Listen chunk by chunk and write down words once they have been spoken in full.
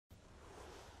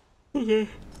Okay.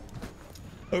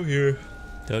 I'm here.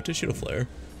 Do I have to shoot a flare?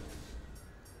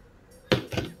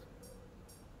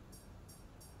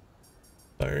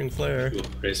 Firing flare.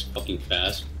 It's fucking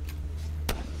fast.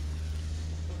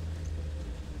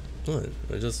 What?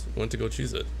 I just went to go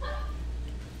choose it.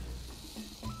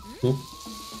 Cool.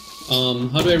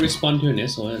 How do I respond to an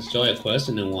SOS? Join a quest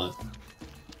and then what?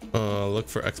 Look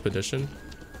for expedition.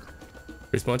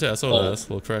 Respond to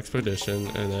SOS, look for expedition,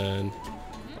 and then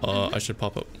I should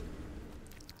pop up.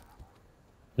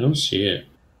 I don't see it.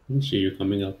 I don't see you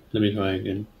coming up. Let me try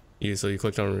again. So you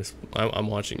clicked on I'm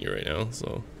watching you right now,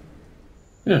 so.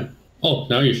 Yeah. Oh,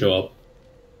 now you show up.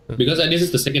 Because this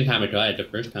is the second time I tried. The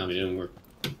first time it didn't work.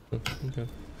 Okay.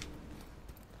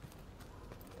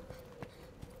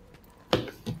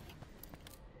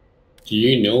 Do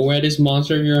you know where this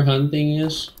monster you're hunting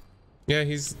is? Yeah,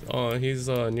 he's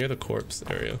near the corpse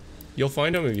area. You'll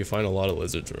find him if you find a lot of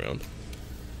lizards around.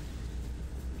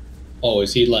 Oh,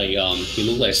 is he like he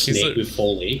looks like a snake with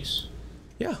 4 legs?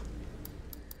 Yeah.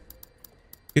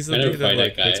 He's the dude that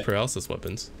like makes paralysis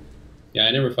weapons. Yeah,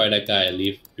 I never fight that guy at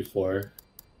Leaf before.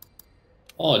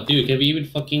 Oh, dude, can we even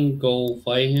fucking go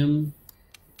fight him?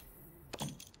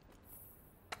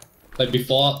 Like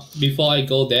before I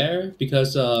go there,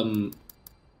 because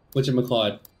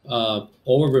whatchamacallit,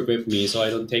 overrip me so I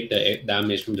don't take the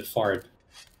damage from the fart.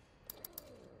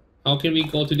 How can we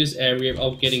go to this area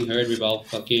without getting hurt without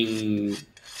fucking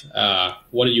how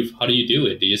do you do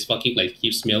it? Do you just fucking like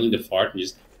keep smelling the fart and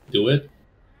just do it?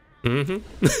 Mm-hmm.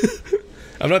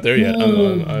 I'm not there yet.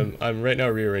 I'm right now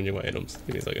rearranging my items.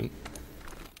 Give me a second.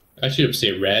 I should have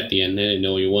said rat at the end. I didn't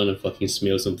know you want to fucking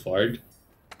smell some fart.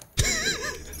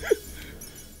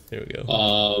 There we go.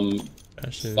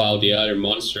 File the other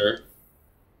monster.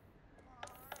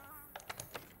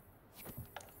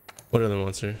 What other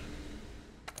monster?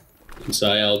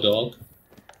 Inside dog.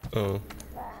 Oh.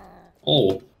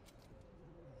 Oh.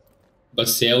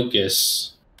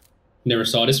 Basilgus. Never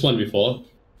saw this one before.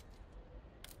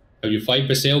 Have you fight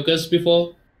Basilgus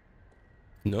before?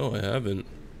 No, I haven't.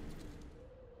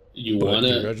 But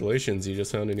wanna? Congratulations, you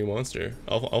just found a new monster.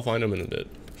 I'll find him in a bit.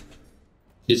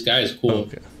 This guy is cool. Oh,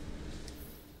 okay.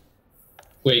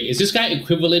 Wait, is this guy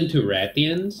equivalent to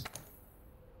Rathians?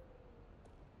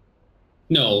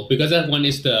 No, because that one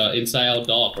is the Inside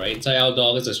Dog, right? Inside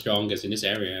Dog is the strongest in this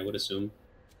area, I would assume.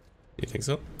 You think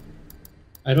so?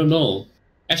 I don't know.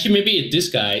 Actually, maybe it's this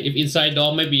guy. If Inside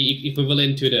Dog might be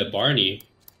equivalent to the Barney.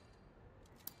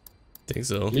 Think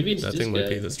so. Maybe it's that this thing might guy.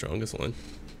 be the strongest one.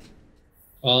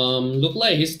 Look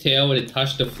like his tail when it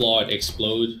touched the floor, it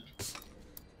explode.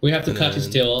 We have to cut his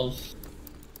tail off.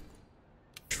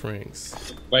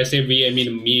 Tranks. When I say we, I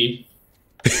mean me.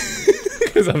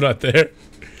 Because I'm not there.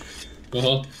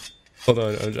 Uh-huh. Hold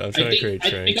on, I'm trying to create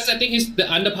Tranks. Because I think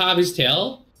the under part of his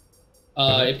tail,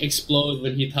 it exploded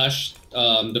when he touched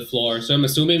the floor. So I'm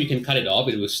assuming we can cut it off,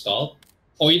 it will stop.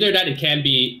 Or either that it can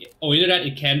be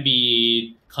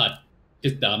cut.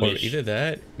 Just damage. Or either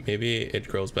that, maybe it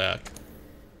grows back.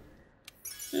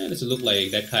 Yeah, doesn't look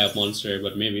like that kind of monster,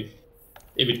 but maybe.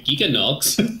 If it Giga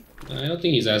knocks, I don't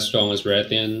think he's as strong as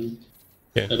Rathian.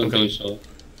 Yeah, I don't think so.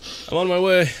 I'm on my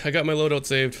way. I got my loadout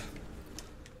saved.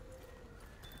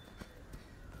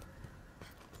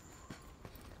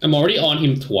 I'm already on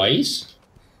him twice.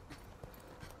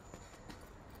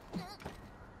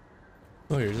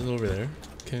 Oh, you're just over there.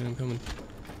 Okay, I'm coming.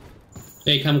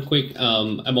 Hey, come quick.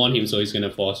 I'm on him, so he's gonna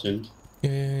force him.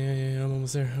 Yeah, I'm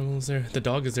almost there. The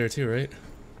dog is there too, right?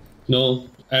 No,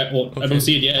 I don't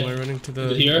see it yet. Am I running to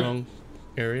the wrong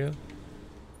area?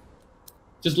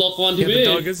 Just lock on to it. The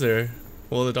dog is there.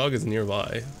 Well, the dog is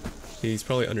nearby. He's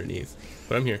probably underneath,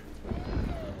 but I'm here.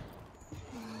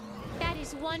 That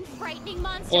is one frightening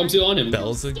monster. Oh, I'm still on him.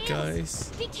 Belza,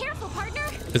 guys. Be careful, partner.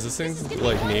 Is this thing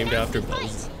like named after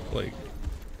Bells? Like.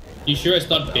 You sure it's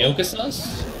not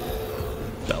Belgasus?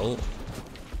 Bell.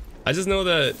 I just know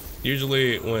that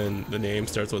usually when the name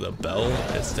starts with a bell,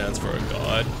 it stands for a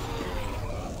god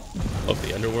of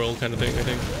the underworld kind of thing, I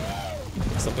think.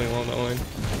 Something along that line.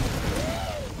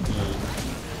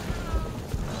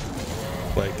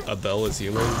 Like, a Bel is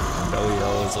human,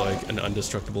 Belial is like an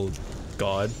indestructible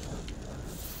god.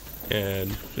 And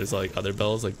there's like other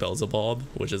Bells, like Beelzebub,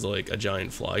 which is like a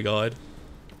giant fly god.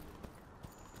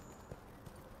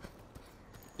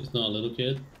 It's not a little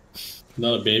kid?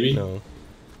 Not a baby? No.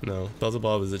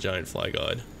 Beelzebub is a giant fly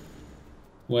god.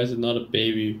 Why is it not a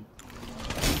baby?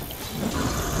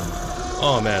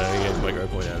 Oh man, I didn't get my guard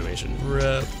point animation.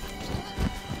 Rip.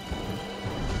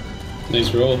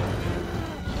 Nice roll.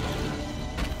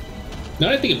 Now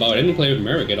that I think about it, I didn't play with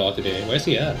Merrick at all today. Where's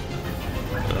he at?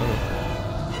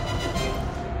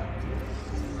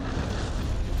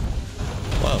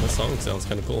 this song sounds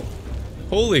kind of cool.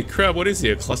 Holy crap, what is he,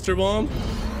 a cluster bomb?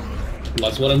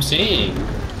 That's what I'm saying.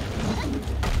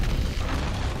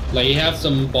 Like, he has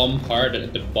some bomb part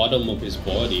at the bottom of his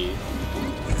body.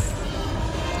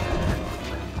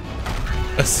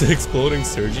 Exploding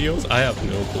Sergio's? I have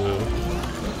no clue.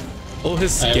 Oh,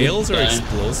 his scales are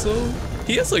explosive?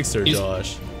 He is like Sir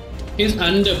Josh. His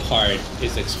under part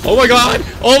is explosive. Oh my god!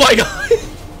 Oh my god!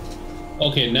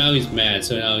 Okay, now he's mad,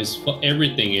 so now he's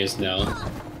everything is now.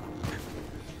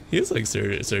 He is like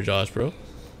Sir Josh, bro.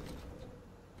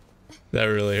 That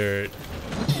really hurt.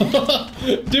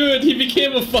 Dude, he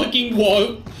became a fucking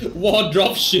wall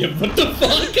dropship. What the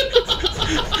fuck?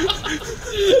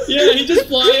 Yeah, he just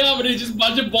fly up and he just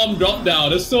bunch of bomb drop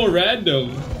down. That's so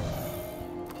random.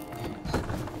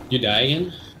 You die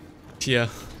again? Yeah.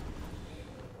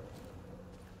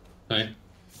 Hi.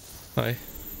 Hi.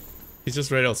 He's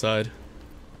just right outside.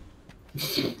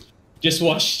 Just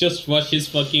watch his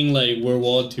fucking like World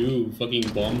War II fucking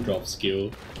bomb drop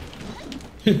skill.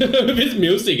 His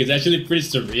music is actually pretty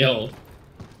surreal.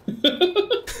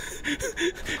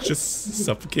 Just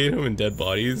suffocate him in dead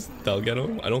bodies. That'll get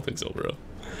him? I don't think so, bro.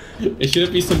 It should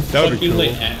be some That would fucking be cool.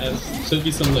 like should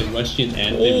be some like Russian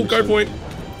anthem. Oh, or guard something. point.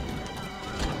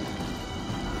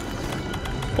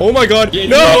 Oh my god. Yeah,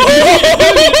 no!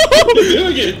 He's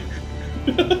doing it.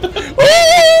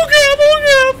 Oh crap, oh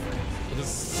crap!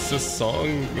 This song,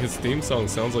 his theme song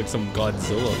sounds like some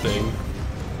Godzilla thing.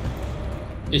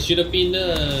 It should have been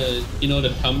the, you know,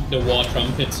 the war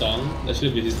trumpet song. That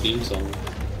should be his theme song.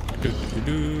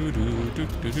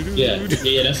 Yeah,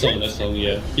 that song,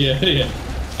 yeah.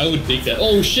 I would dig that.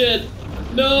 Oh shit!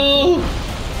 No! Oh.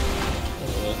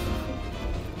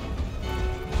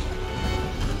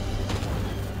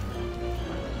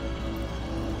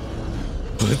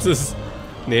 What's this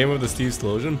name of the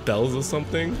Tryflozn? Bells or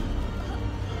something?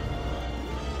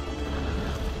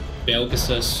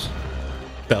 Belgasus.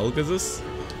 Belgasus?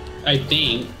 I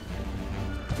think.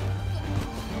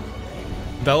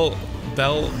 Belgias.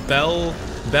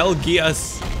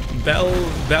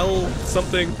 Bell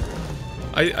something.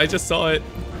 I just saw it.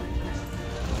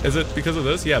 Is it because of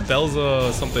this? Yeah, Bell's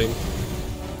something.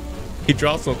 He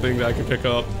dropped something that I can pick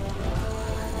up.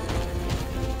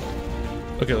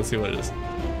 Okay, let's see what it is.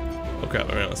 Oh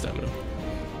crap, I ran out of stamina.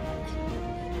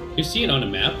 You see it on the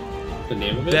map? The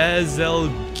name of it?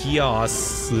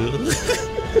 Bezelgias.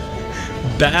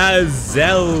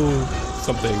 Bazel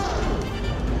something.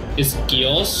 It's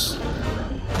Gios.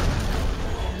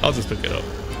 I'll just pick it up.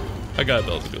 I got a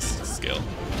Belgius scale.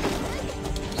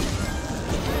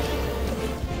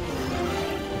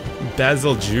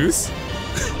 Basil juice?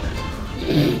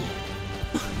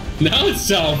 Now it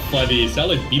sounds funny. It sounds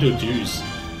like Beetlejuice.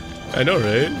 I know,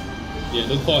 right? Yeah,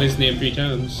 look for his name 3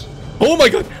 times. Oh my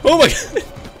god! Oh my god!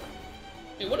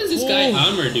 Hey, what does this guy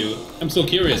armor do? I'm so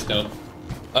curious though.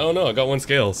 I don't know, I got 1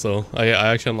 scale, so I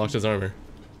actually unlocked his armor.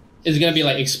 Is it gonna be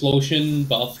like explosion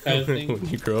buff kind of thing? When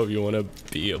you grow up, you want to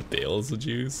be a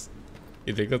Beelzejuice?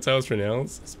 You think that's how it's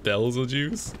pronounced? It's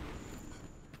Beelzejuice?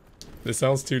 This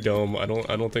sounds too dumb. I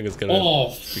don't think it's gonna be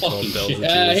called Beelzejuice.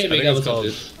 I hate making up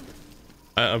called.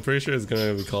 I'm pretty sure it's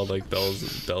gonna be called like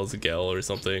Belzegel or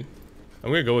something. I'm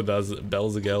gonna go with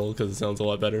Belzegel because it sounds a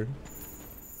lot better.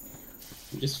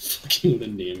 I'm just fucking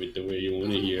gonna name it the way you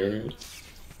want to hear it.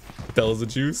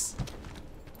 Belzejuice?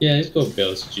 Yeah, let's go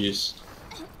Belzejuice.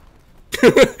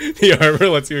 The armor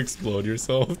lets you explode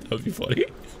yourself. That would be funny.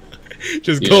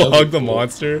 Just go hug the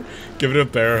monster, give it a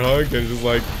bear hug, and just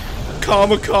like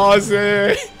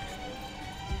kamikaze.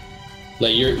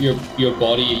 Like your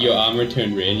body, your armor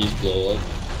turn red, you just blow up.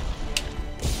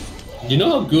 Do you know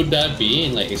how good that'd be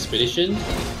in like expedition?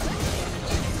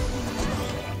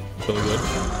 Really good.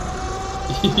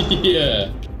 Yeah.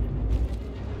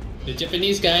 The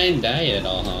Japanese guy didn't die at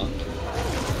all, huh?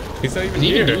 He's not even Is he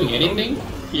here. even doing anything?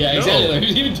 Yeah, No. exactly. Like,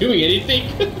 is he even doing anything?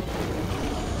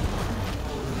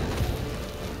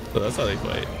 So that's how they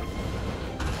fight.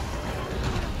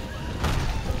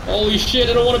 Holy shit!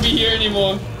 I don't want to be here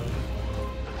anymore.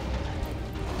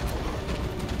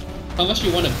 How much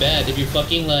you want to bet if you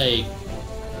fucking show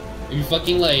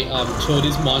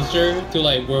this monster to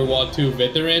like World War II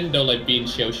veteran, they'll like be in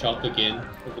shell shock again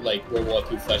with like World War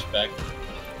II flashback.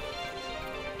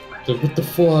 So what the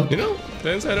fuck? You know,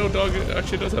 the Inside Out Dog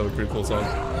actually does have a pretty cool song.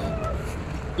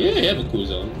 Yeah, you have a cool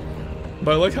zone.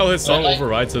 But I like how his song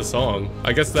overrides his song.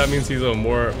 I guess that means he's a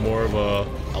more of a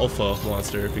alpha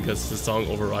monster because his song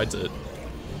overrides it.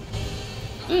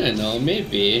 I don't know,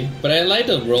 maybe. But I like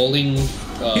the rolling.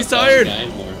 He's tired. Guy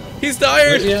more. He's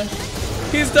tired. Yeah.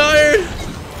 He's tired.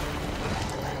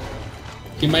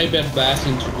 He might have bashed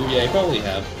into. Yeah, he probably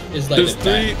have. is like There's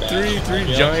the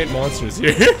three giant monsters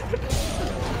here.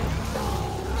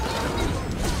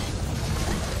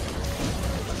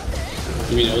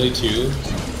 You mean only 2?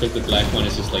 Because the black one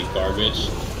is just like garbage.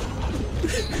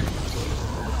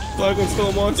 Black one's still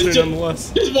a monster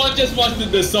nonetheless. Just watch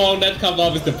the song that comes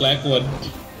off is the black one.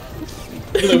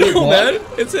 Like, No, man,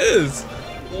 it's his.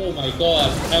 Oh my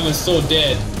god, I'm so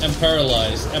dead. I'm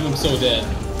paralyzed. I'm so dead.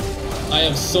 I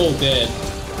am so dead.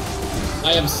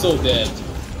 I am so dead.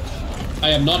 I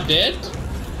am not dead?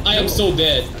 I am so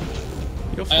dead.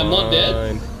 You're I am not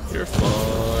dead? You're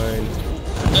fine.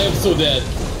 I am so dead.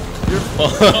 You're fine.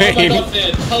 How am I not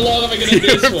dead? How long am I gonna do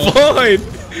this for? You're fine.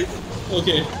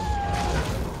 Okay.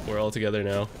 We're all together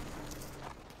now.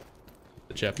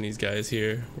 The Japanese guy is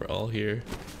here. We're all here.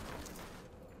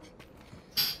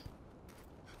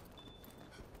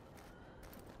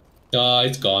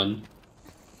 It's gone.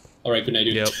 Alright, good night,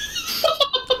 dude. Yep.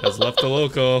 Has left the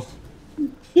local.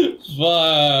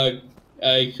 Fuck.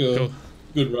 I cool. Go.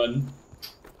 Good run.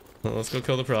 Well, let's go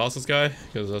kill the paralysis guy,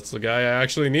 because that's the guy I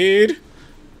actually need.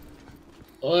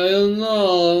 I don't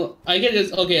know. I can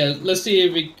just okay. Let's see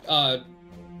if we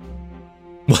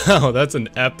Wow, that's an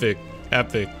epic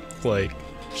like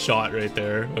shot right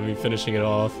there of me finishing it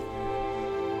off.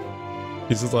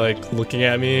 He's just like looking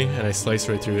at me, and I slice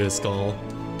right through his skull.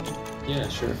 Yeah,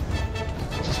 sure.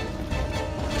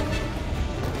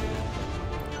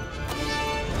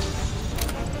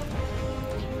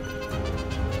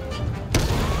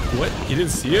 What? He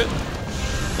didn't see it?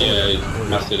 Yeah, I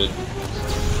missed it.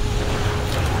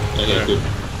 Okay, good.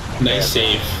 Nice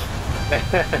save.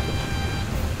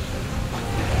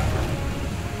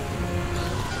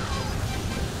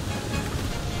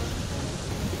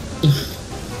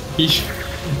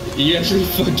 You actually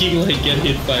fucking like get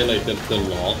hit by like the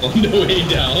wall on the way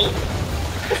down.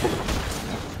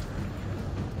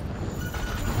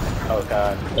 Oh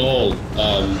god. Oh,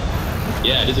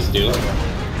 yeah, this is dude.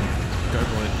 Guard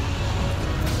point.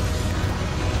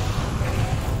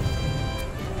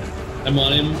 I'm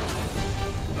on him.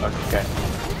 Okay.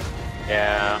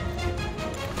 Yeah.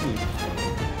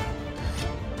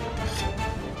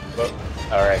 Whoop.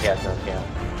 Alright, yeah, no, yeah.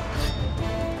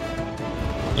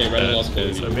 Okay, Red lost That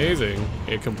is amazing.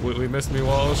 It completely missed me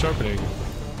while I was sharpening.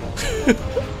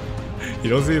 You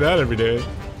don't see that every day.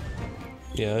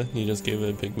 Yeah, you just gave it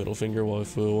a big middle finger while it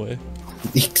flew away.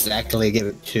 Exactly, give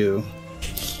it 2.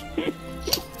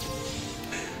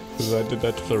 Because I did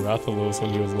that to the Tryflozn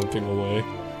when he was limping away.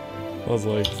 I was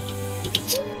like...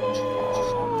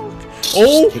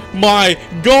 Oh my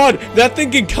god! That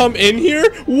thing can come in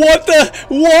here? What the...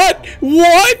 What?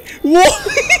 What? What?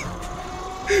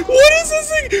 What is this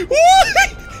thing? What?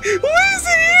 What is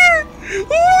it here?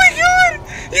 Oh my god!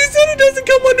 You said it doesn't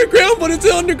come underground, but it's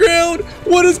underground!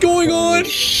 What is going on?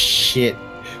 Shit.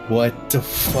 What the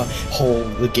fuck?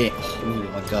 Holy game. Oh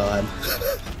my god.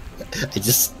 I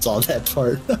just saw that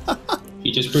part.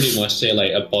 You just pretty much say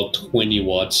like about 20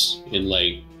 watts in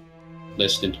like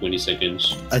less than 20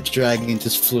 seconds. A dragon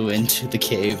just flew into the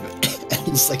cave and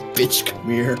he's like, bitch, come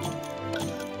here.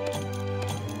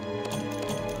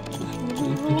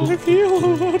 I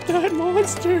feel about that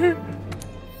monster.